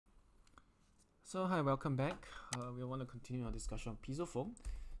So hi, welcome back. We want to continue our discussion of pisoFoam.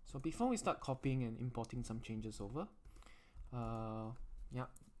 So before we start copying and importing some changes over,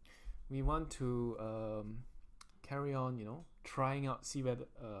 we want to carry on, trying out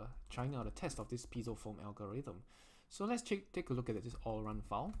a test of this pisoFoam algorithm. So let's take a look at this all run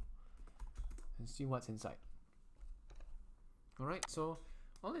file and see what's inside. All right, so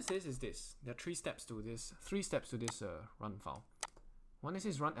all it says is this: there are three steps to this run file. One, it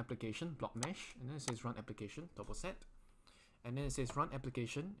says run application block mesh, and then it says run application double set, and then it says run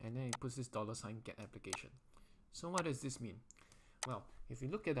application, and then it puts this $ get application. So what does this mean? Well, if you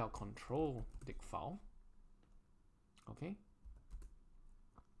look at our control dig file, okay,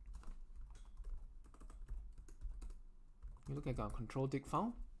 you look at our control dig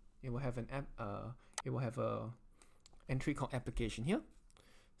file, it will have a entry called application here.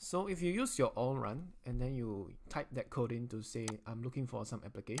 So if you use your all run and then you type that code in to say I'm looking for some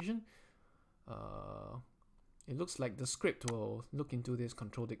application, it looks like the script will look into this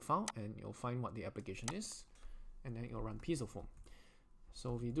control dig file and you'll find what the application is, and then it'll run pisoFoam.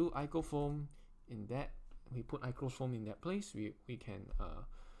 So if we do icoFoam in that, we put icoFoam in that place, we can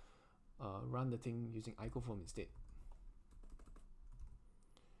run the thing using icoFoam instead.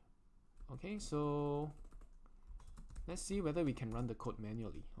 Okay, so let's see whether we can run the code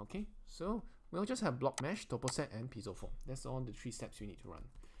manually. Okay, so we'll just have block mesh, double set, and pisoFoam. That's all the three steps we need to run.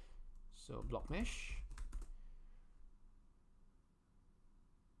 So block mesh.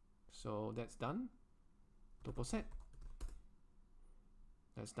 So that's done. Double set.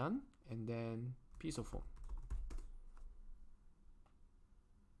 That's done. And then pisoFoam.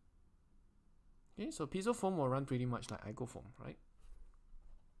 Okay, so pisoFoam will run pretty much like icoFoam, right?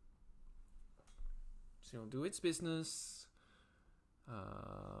 So it'll do its business.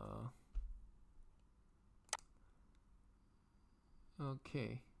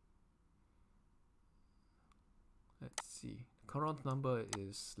 Okay. Let's see. The current number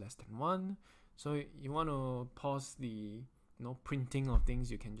is less than 1. So you want to pause the printing of things.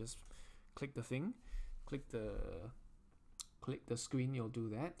 You can just click the thing, click the screen. You'll do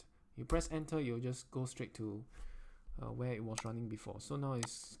that. You press enter. You'll just go straight to where it was running before. So now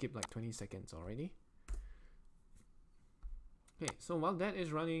it's skipped like 20 seconds already. Okay, so while that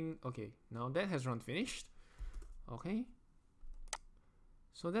is running, okay, now that has run finished. Okay,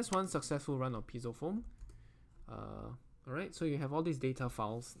 so that's one successful run of pisoFoam. Alright, so you have all these data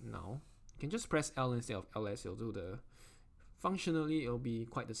files now. You can just press L instead of ls. It'll do functionally, it'll be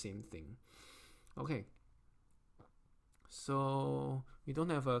quite the same thing. Okay, so we don't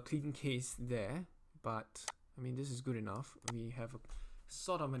have a clean case there, but I mean, this is good enough. We have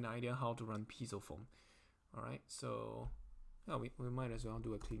sort of an idea how to run pisoFoam. Alright, so we might as well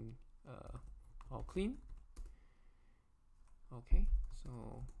do a clean, all clean. Okay,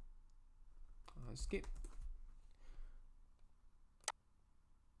 so skip.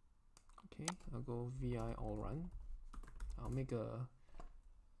 Okay, I'll go vi all run. I'll make a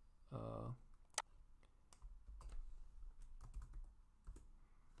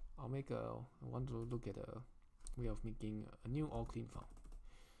I want to look at a way of making a new all clean file.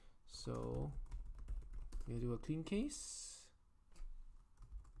 So we'll do a clean case.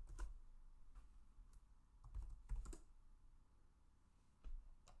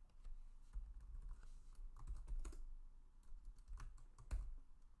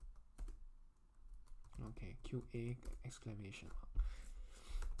 Okay, QA exclamation mark.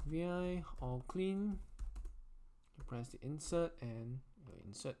 Vi all clean. You press the insert and you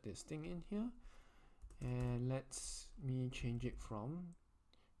insert this thing in here. And let me change it from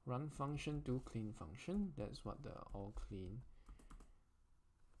run function to clean function. That's what the all clean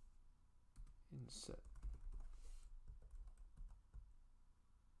insert.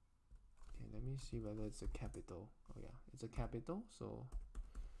 Okay, let me see whether it's a capital. Oh yeah, it's a capital. So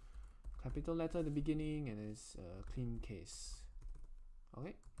capital letter at the beginning, and it's a clean case.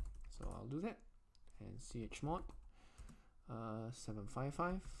 Okay, so I'll do that. And chmod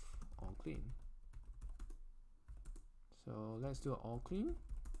 755 all clean. So let's do all clean,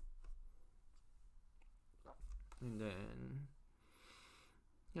 and then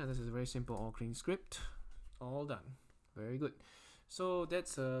this is a very simple all clean script. All done. Very good. So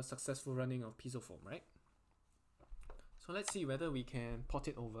that's a successful running of pisoFoam, right? So let's see whether we can port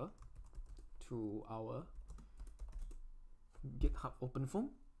it over to our GitHub OpenFoam.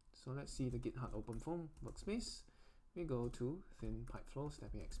 So let's see the GitHub OpenFoam workspace. We go to thin pipe flow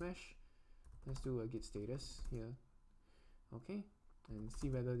snapping xmesh. Let's do a git status here. Okay, and see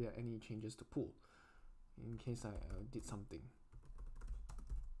whether there are any changes to pull in case I did something.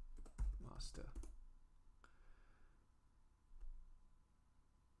 Master.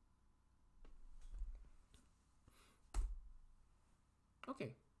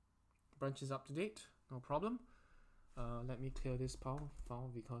 Okay, branch is up to date, no problem. Let me clear this file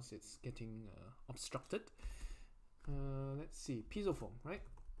because it's getting obstructed. Let's see, pisoFoam, right?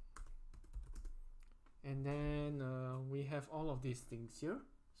 And then we have all of these things here.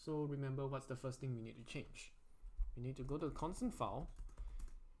 So remember, what's the first thing we need to change? We need to go to the constant file,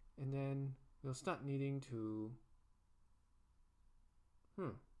 and then we'll start needing to,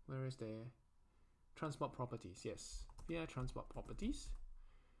 where is the transport properties? Yes, via transport properties.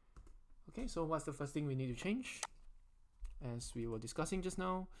 Okay, so what's the first thing we need to change? As we were discussing just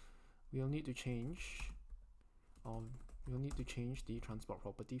now, we'll need to change the transport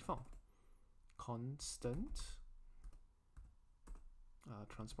property file. Constant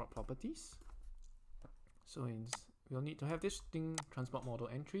transport properties. So we'll need to have this thing, transport model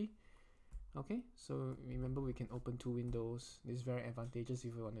entry. Okay, so remember we can open two windows. This is very advantageous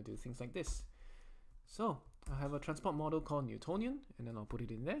if we want to do things like this. So I have a transport model called Newtonian, and then I'll put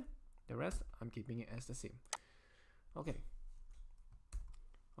it in there. The rest, I'm keeping it as the same. Okay.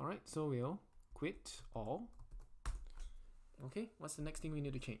 Alright, so we'll quit all. Okay, what's the next thing we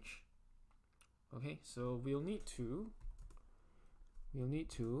need to change? Okay, so we'll need to go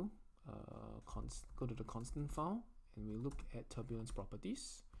to the constant file, and we'll look at turbulence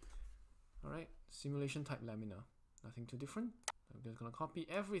properties. Alright, simulation type laminar, nothing too different. I'm just gonna copy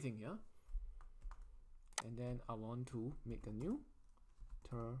everything here, and then I want to make a new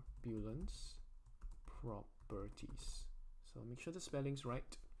turbulence properties. So make sure the spelling's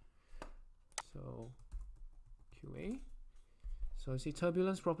right. So QA. So I see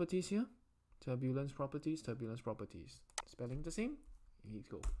turbulence properties here. Turbulence properties, turbulence properties. Spelling the same. Here you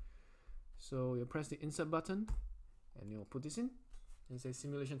go. So you'll press the insert button, and you'll put this in, and say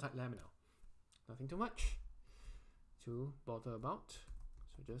simulation type laminar. Nothing too much to bother about.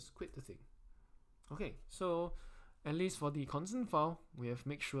 So just quit the thing. Okay, so at least for the constant file, we have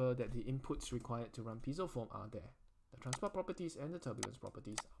made sure that the inputs required to run pisoFoam are there. The transport properties and the turbulence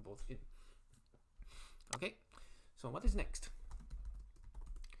properties are both in. Okay, so what is next?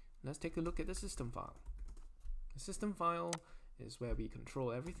 Let's take a look at the system file. The system file is where we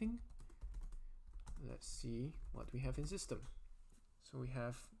control everything. Let's see what we have in system. So we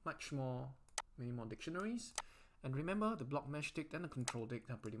have many more dictionaries. And remember, the block mesh dict and the control dict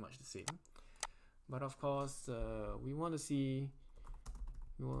are pretty much the same. But of course, we want to see,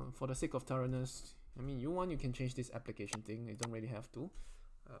 for the sake of thoroughness, I mean, you can change this application thing. You don't really have to.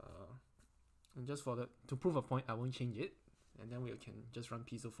 And just to prove a point, I won't change it. And then we can just run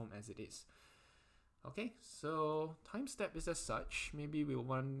pisoFoam as it is. Okay, so time step is as such. Maybe we'll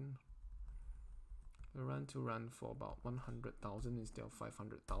run for about 100,000 instead of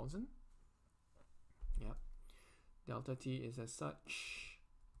 500,000. Yeah. Delta T is as such.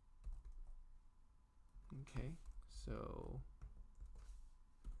 Okay, so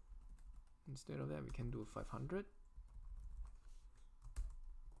instead of that, we can do 500.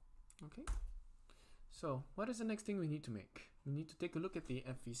 Okay. So what is the next thing we need to make? We need to take a look at the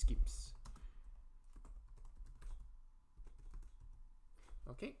FV schemes.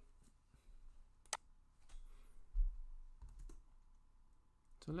 Okay.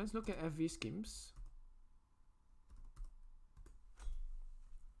 So let's look at FV schemes.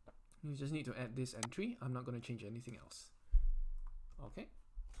 You just need to add this entry. I'm not going to change anything else. Okay.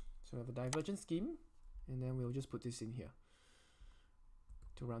 So we have a divergence scheme, and then we'll just put this in here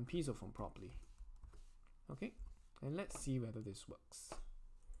to run pisoFoam properly. Okay, and let's see whether this works.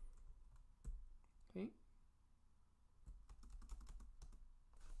 Okay.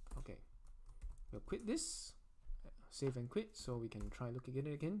 Okay, we'll quit this, save and quit, so we can try looking at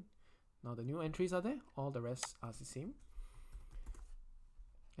it again. Now the new entries are there, all the rest are the same.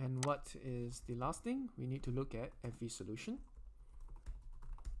 And what is the last thing? We need to look at FV solution.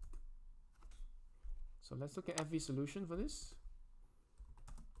 So let's look at FV solution for this.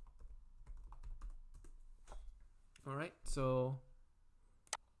 Alright, so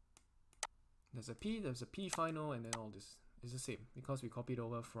there's a P final, and then all this is the same because we copied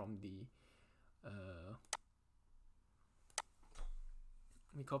over from the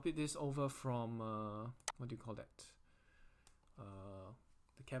we copied this over from what do you call that?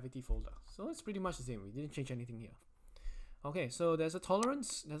 The cavity folder. So it's pretty much the same. We didn't change anything here. Okay, so there's a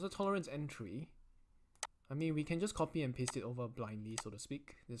tolerance entry. I mean, we can just copy and paste it over blindly, so to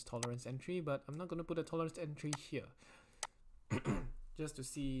speak, this tolerance entry, but I'm not going to put a tolerance entry here just to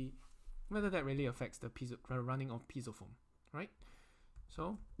see whether that really affects the running of pisoFoam, right?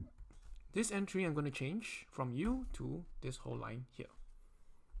 So this entry I'm going to change from U to this whole line here.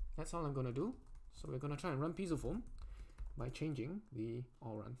 That's all I'm going to do. So we're going to try and run pisoFoam by changing the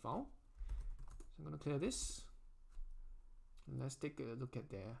all run file. So I'm going to clear this. Let's take a look at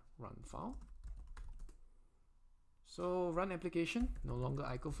their run file. So run application, no longer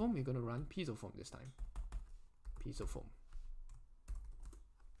icoFoam, we're going to run pisoFoam this time. pisoFoam.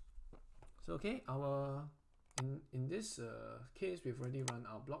 So okay, our in this case, we've already run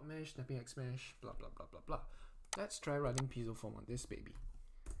our block mesh, snapping X mesh, blah blah blah blah blah. Let's try running pisoFoam on this baby.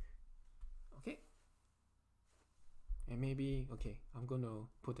 Okay, and maybe okay, I'm going to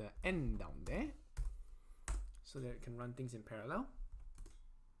put an N down there so that it can run things in parallel.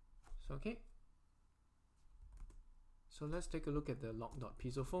 So okay, so let's take a look at the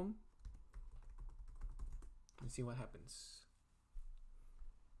log.pisoFoam and see what happens.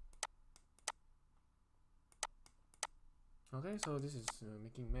 Okay, so this is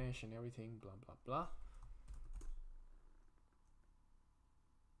making mesh and everything, blah blah blah.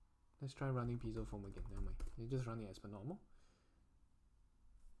 Let's try running pisoFoam again. Never mind, you're just running as per normal.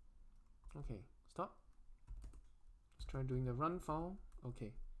 Okay, stop. Let's try doing the run file.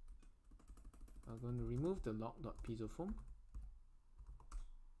 Okay, I'm going to remove the log.pisoFoam.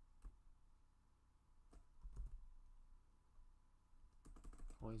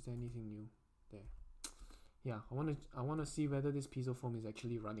 Or is there anything new there? Yeah, I want to see whether this pisoFoam is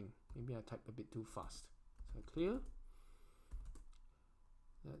actually running. Maybe I typed a bit too fast. So clear.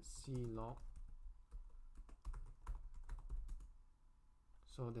 Let's see log.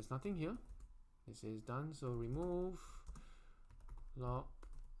 So there's nothing here. This is done. So remove log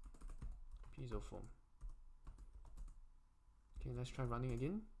pisoFoam. Okay, let's try running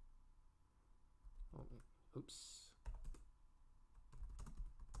again. Oh, oops.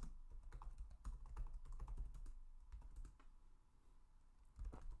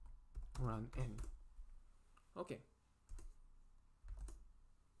 Run N. Okay.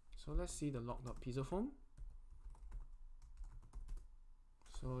 So let's see the log.pisoFoam.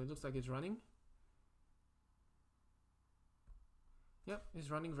 So it looks like it's running. Yep, it's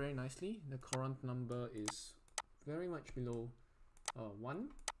running very nicely. The current number is very much below 1.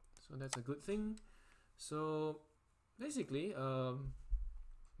 So that's a good thing. So basically,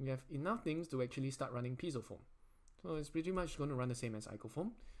 we have enough things to actually start running pisoFoam. So it's pretty much going to run the same as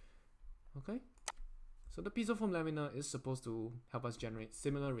icoFoam. Okay, so the pisoFoam laminar is supposed to help us generate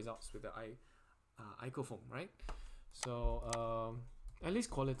similar results with the icoFoam, right? So at least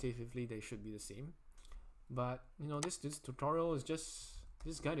qualitatively they should be the same. But you know, this tutorial is just,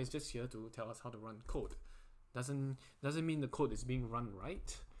 this guide is just here to tell us how to run code. Doesn't mean the code is being run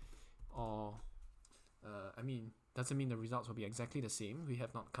right, or I mean, doesn't mean the results will be exactly the same. We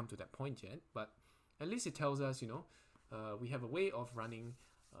have not come to that point yet, but at least it tells us, you know, we have a way of running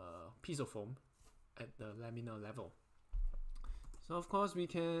pisoFoam at the laminar level. So of course we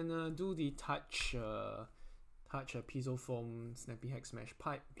can do the touch a pisoFoam snappy hex mesh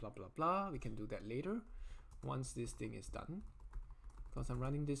pipe, blah blah blah. We can do that later once this thing is done, because I'm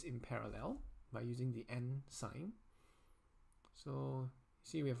running this in parallel by using the N sign. So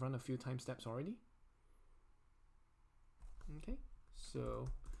see, we have run a few time steps already. Okay, so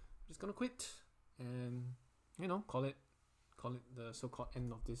I'm just gonna quit and, you know, call it the so-called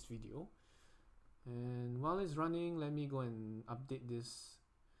end of this video. And while it's running, let me go and update this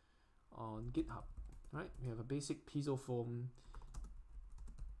on GitHub. Right, we have a basic pisoFoam,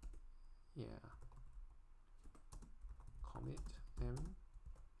 yeah, commit m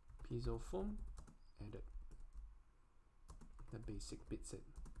pisoFoam added the basic bitset.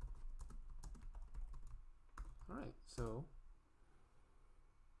 Alright, so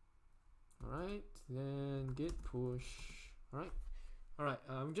alright, then git push. Alright,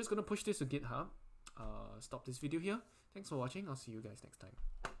 I'm just gonna push this to GitHub. Stop this video here. Thanks for watching. I'll see you guys next time.